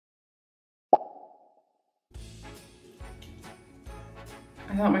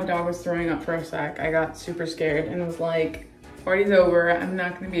I thought my dog was throwing up for a sec. I got super scared and was like, party's over. I'm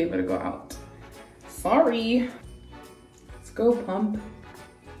not gonna be able to go out. Sorry. Let's go, pump.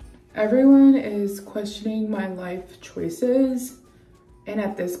 Everyone is questioning my life choices. And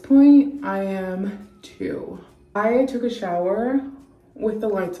at this point, I am too. I took a shower with the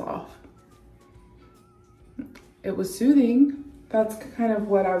lights off. It was soothing. That's kind of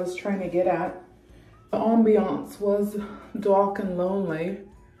what I was trying to get at. The ambiance was dark and lonely.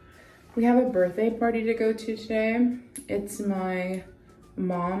 We have a birthday party to go to today. It's my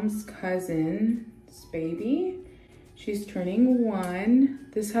mom's cousin's baby. She's turning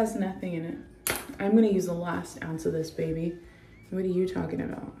 1. This has nothing in it. I'm gonna use the last ounce of this baby. What are you talking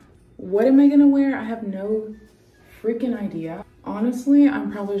about? What am I gonna wear? I have no freaking idea. Honestly,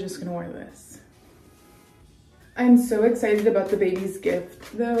 I'm probably just gonna wear this. I'm so excited about the baby's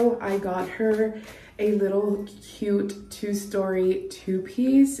gift though. I got her a little cute 2-story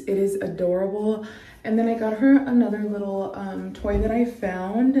 2-piece. It is adorable. And then I got her another little toy that I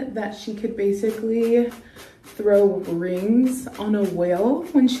found that she could basically throw rings on a whale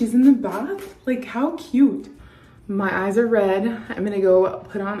when she's in the bath. Like, how cute. My eyes are red. I'm gonna go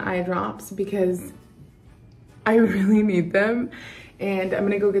put on eye drops because I really need them. And I'm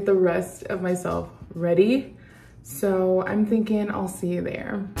gonna go get the rest of myself ready. So I'm thinking I'll see you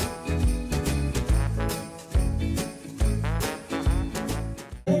there.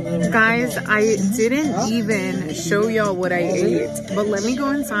 Guys, I didn't even show y'all what I ate, but let me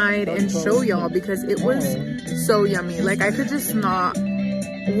go inside and show y'all because it was so yummy. Like, I could just not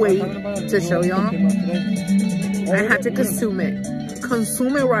wait to show y'all. I had to consume it.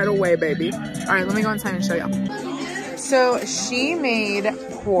 Consume it right away, baby. All right, let me go inside and show y'all. So she made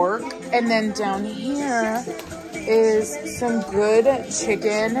pork, and then down here is some good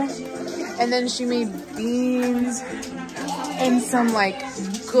chicken, and then she made beans and some like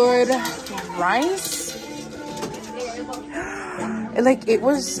good rice. Like, it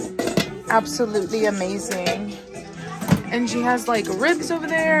was absolutely amazing. And she has like ribs over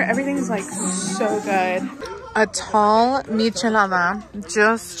there. Everything's like so good. A tall michelada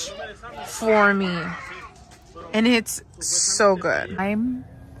just for me. And it's so good. I'm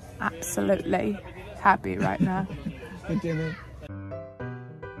absolutely happy right now.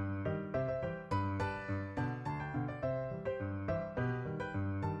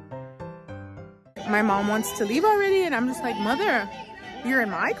 My mom wants to leave already, and I'm just like, Mother, you're in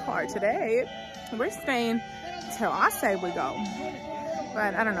my car today. We're staying till I say we go.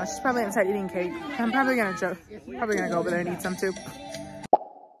 But I don't know, she's probably inside eating cake. I'm probably gonna go over there and eat some too.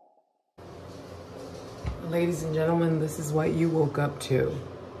 Ladies and gentlemen, this is what you woke up to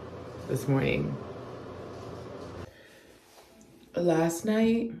this morning. Last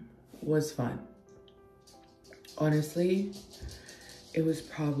night was fun. Honestly, it was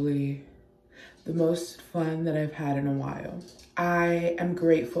probably the most fun that I've had in a while. I am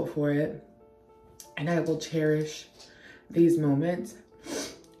grateful for it, and I will cherish these moments.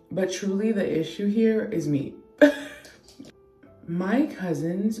 But truly, the issue here is me. My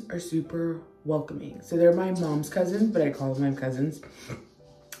cousins are super welcoming. So they're my mom's cousins, but I call them my cousins.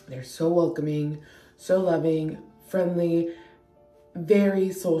 They're so welcoming, so loving, friendly,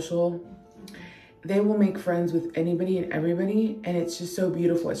 very social. They will make friends with anybody and everybody, and it's just so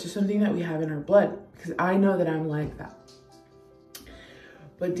beautiful. It's just something that we have in our blood, because I know that I'm like that.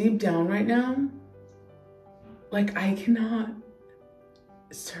 But deep down right now, like, I cannot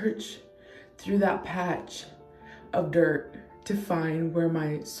search through that patch of dirt to find where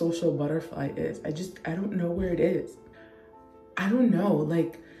my social butterfly is. I don't know where it is. I don't know,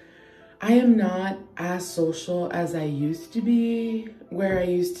 like, I am not as social as I used to be, where I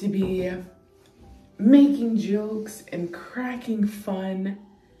used to be making jokes and cracking fun.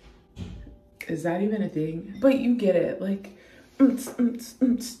 Is that even a thing? But you get it, like,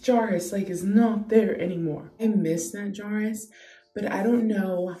 Jaris, like, is not there anymore. I miss that Jaris, but I don't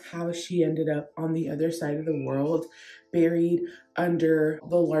know how she ended up on the other side of the world, buried under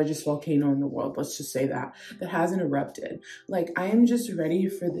the largest volcano in the world, let's just say that hasn't erupted. Like, I am just ready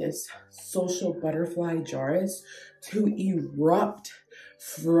for this social butterfly Jaris to erupt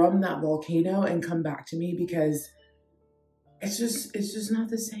from that volcano and come back to me, because it's just not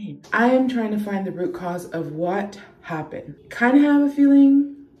the same. I am trying to find the root cause of what happened. Kind of have a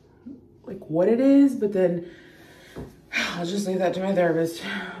feeling like what it is, but then I'll just leave that to my therapist.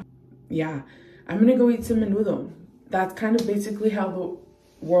 Yeah, I'm gonna go eat some menudo. That's kind of basically how the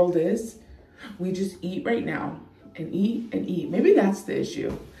world is. We just eat right now and eat and eat. Maybe that's the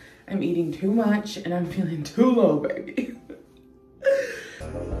issue. I'm eating too much and I'm feeling too low, baby.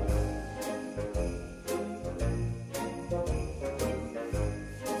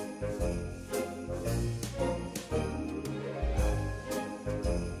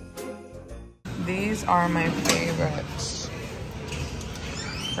 these are my favorites.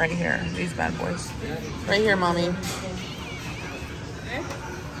 Right here, these bad boys. Right here, mommy.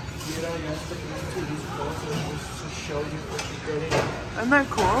 Isn't that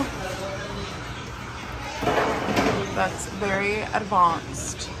cool? That's very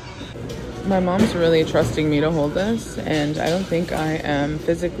advanced. My mom's really trusting me to hold this, and I don't think I am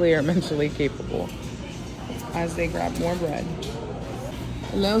physically or mentally capable. As they grab more bread.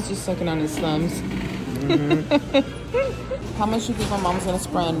 Leo's just sucking on his thumbs. How much do you think my mom's gonna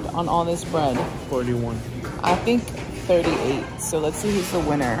spend on all this bread? 41. I think 38. So let's see who's the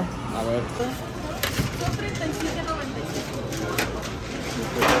winner. A ver.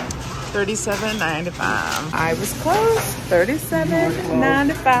 37.95. I was close.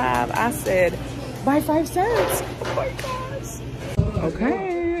 37.95. I said, buy 5 cents. Oh my gosh.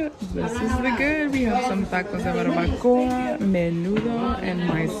 Okay, this is the good. We have some tacos de barbacoa, menudo, and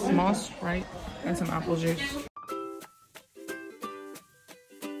my small Sprite and some apple juice.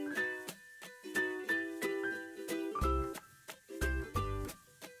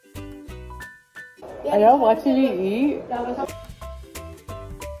 Are y'all watching me eat?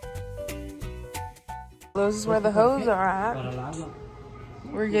 This is where the hoes are at.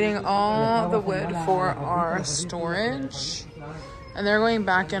 We're getting all the wood for our storage. And they're going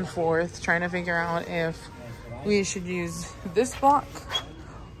back and forth trying to figure out if we should use this block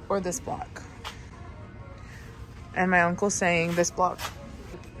or this block. And my uncle's saying this block.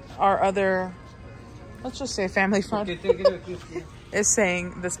 Our other, let's just say family friend, is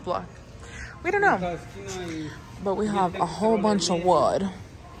saying this block. We don't know. But we have a whole bunch of wood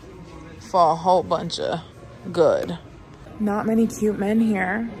for a whole bunch of good. Not many cute men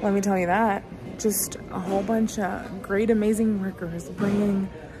here, let me tell you that. Just a whole bunch of great, amazing workers bringing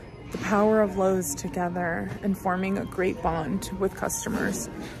the power of Lowe's together and forming a great bond with customers.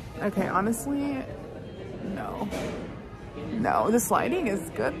 Okay, honestly, no. No, this lighting is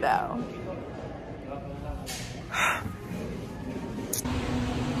good though.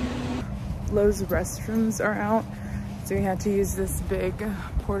 Lowe's restrooms are out, so we had to use this big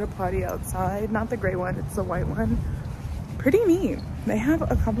porta potty outside. Not the gray one, it's the white one. Pretty neat. They have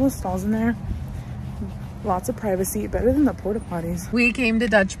a couple of stalls in there. Lots of privacy, better than the porta potties. We came to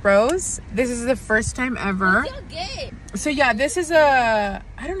Dutch Bros. This is the first time ever. So yeah, this is a,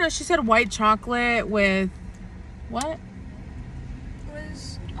 I don't know, she said white chocolate with, what?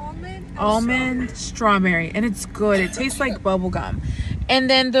 Was almond? Almond strawberry, and it's good. It tastes like bubble gum. And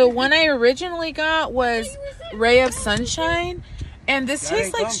then the one I originally got was Ray of Sunshine, and this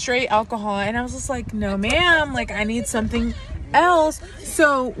tastes like straight alcohol. And I was just like, no ma'am, like I need something else.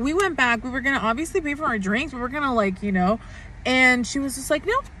 So we went back. We were gonna obviously pay for our drinks, but we're gonna, like, you know, and she was just like,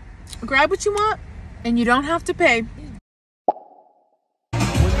 no, grab what you want and you don't have to pay.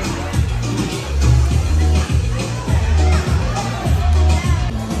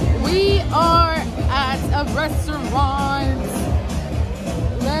 We are at a restaurant.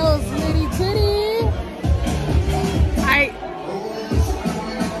 Leo's Litty Titty.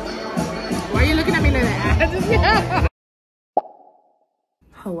 Why are you looking at me like that?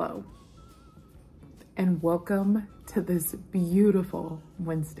 Hello, and welcome to this beautiful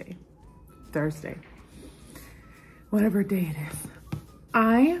Thursday, whatever day it is.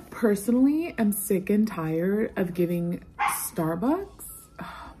 I personally am sick and tired of giving Starbucks.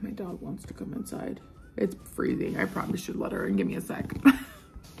 Oh, my dog wants to come inside. It's freezing. I probably should let her in. Give me a sec.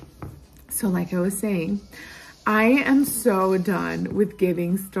 So like I was saying, I am so done with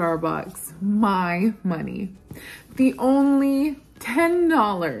giving Starbucks my money. The only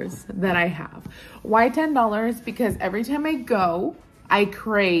 $10 that I have. Why $10? Because every time I go, I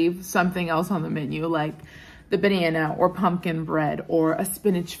crave something else on the menu, like the banana or pumpkin bread or a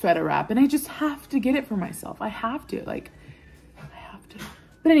spinach feta wrap, and I just have to get it for myself. I have to.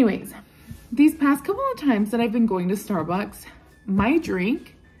 But anyways, these past couple of times that I've been going to Starbucks, my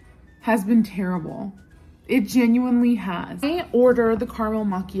drink has been terrible. It genuinely has. I order the caramel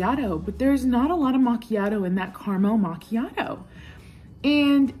macchiato, but there's not a lot of macchiato in that caramel macchiato.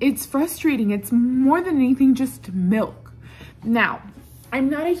 And it's frustrating. It's more than anything just milk. Now, I'm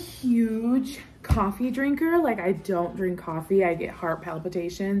not a huge coffee drinker. Like, I don't drink coffee. I get heart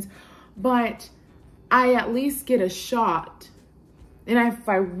palpitations, but I at least get a shot. And if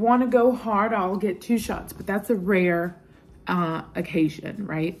I want to go hard, I'll get 2 shots, but that's a rare occasion,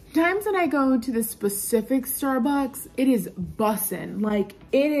 right? Times that I go to the specific Starbucks, it is bussin'. Like,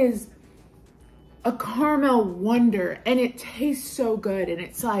 it is a caramel wonder, and it tastes so good. And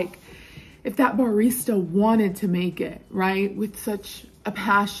it's like, if that barista wanted to make it, right, with such a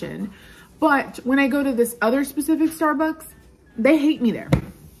passion. But when I go to this other specific Starbucks, they hate me there.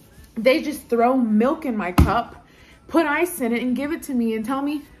 They just throw milk in my cup, put ice in it, and give it to me and tell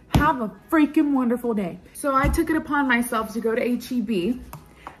me, have a freaking wonderful day. So I took it upon myself to go to H-E-B.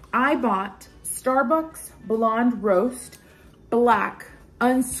 I bought Starbucks Blonde Roast Black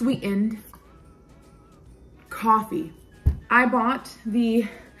Unsweetened coffee. I bought the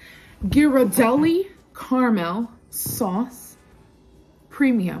Ghirardelli Caramel Sauce,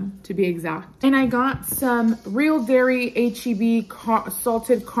 premium to be exact. And I got some Real Dairy H-E-B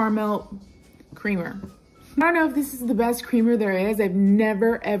salted caramel creamer. I don't know if this is the best creamer there is. I've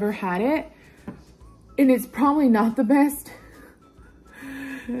never ever had it. And it's probably not the best,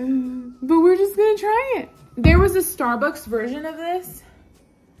 but we're just gonna try it. There was a Starbucks version of this,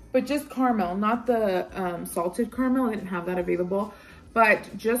 but just caramel, not the salted caramel. I didn't have that available,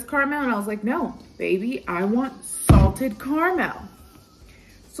 but just caramel. And I was like, no, baby, I want salted caramel.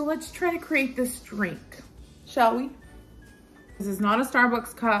 So let's try to create this drink, shall we? This is not a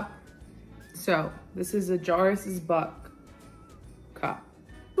Starbucks cup. So this is a Jaris's Buck cup.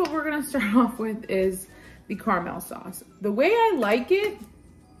 What we're gonna start off with is the caramel sauce. The way I like it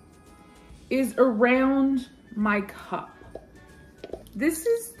is around my cup. This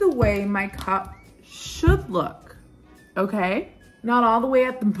is the way my cup should look, okay? Not all the way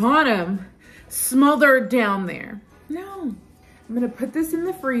at the bottom, smothered down there. No, I'm gonna put this in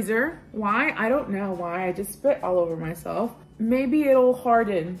the freezer. Why? I don't know why, I just spit all over myself. Maybe it'll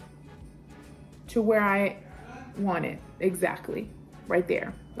harden to where I want it, exactly, right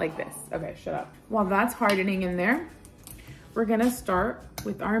there, like this. Okay, shut up. While that's hardening in there, we're gonna start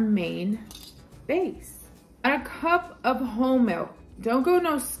with our main base. A cup of whole milk. Don't go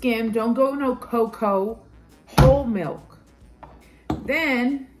no skim, don't go no cocoa, whole milk.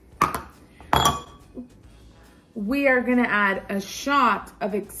 Then we are gonna add a shot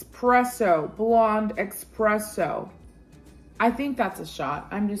of espresso, blonde espresso. I think that's a shot,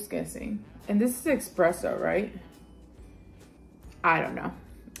 I'm just guessing. And this is espresso, right? I don't know.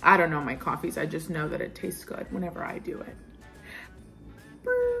 I don't know my coffees, I just know that it tastes good whenever I do it.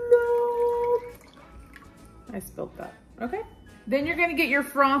 I spilled that, okay? Then you're gonna get your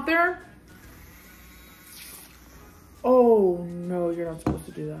frother. Oh no, you're not supposed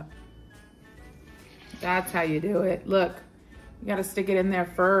to do that. That's how you do it. Look, you gotta stick it in there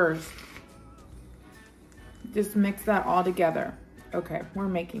first. Just mix that all together. Okay, we're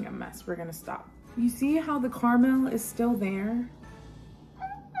making a mess. We're gonna stop. You see how the caramel is still there?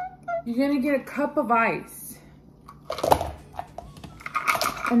 You're gonna get a cup of ice.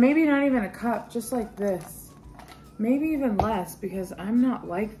 Or maybe not even a cup, just like this. Maybe even less, because I'm not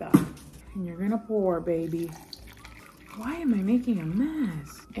like that. And you're gonna pour, baby. Why am I making a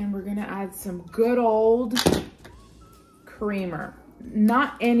mess? And we're gonna add some good old creamer.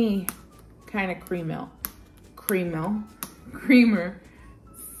 Not any kind of creamer.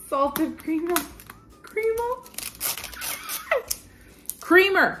 Salted creamer.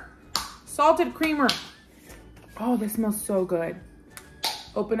 Salted creamer. Oh, this smells so good.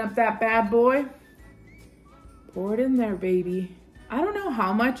 Open up that bad boy. Pour it in there, baby. I don't know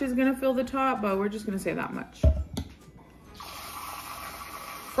how much is gonna fill the top, but we're just gonna say that much.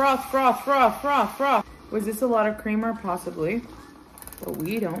 Froth, froth, froth, froth, froth. Was this a lot of creamer? Possibly, but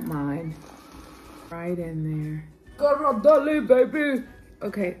we don't mind. Right in there. Ghirardelli, baby.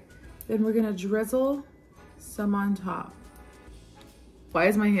 Okay, then we're gonna drizzle some on top. Why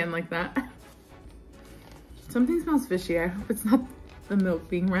is my hand like that? Something smells fishy. I hope it's not the milk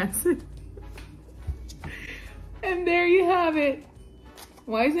being rancid. And there you have it.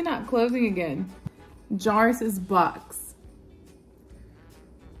 Why is it not closing again? Jaris's Bucks.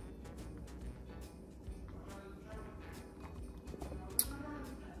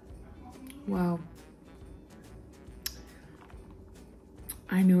 Wow.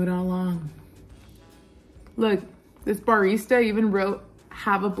 I knew it all along. Look, this barista even wrote,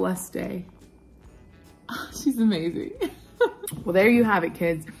 "Have a blessed day." She's amazing. Well, there you have it,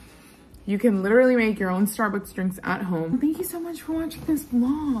 kids. You can literally make your own Starbucks drinks at home. Thank you so much for watching this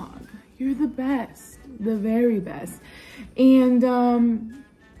vlog. You're the best, the very best. And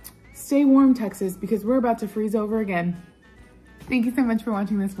stay warm, Texas, because we're about to freeze over again. Thank you so much for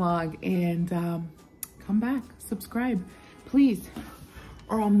watching this vlog, and come back, subscribe, please,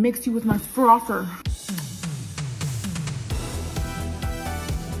 or I'll mix you with my frother.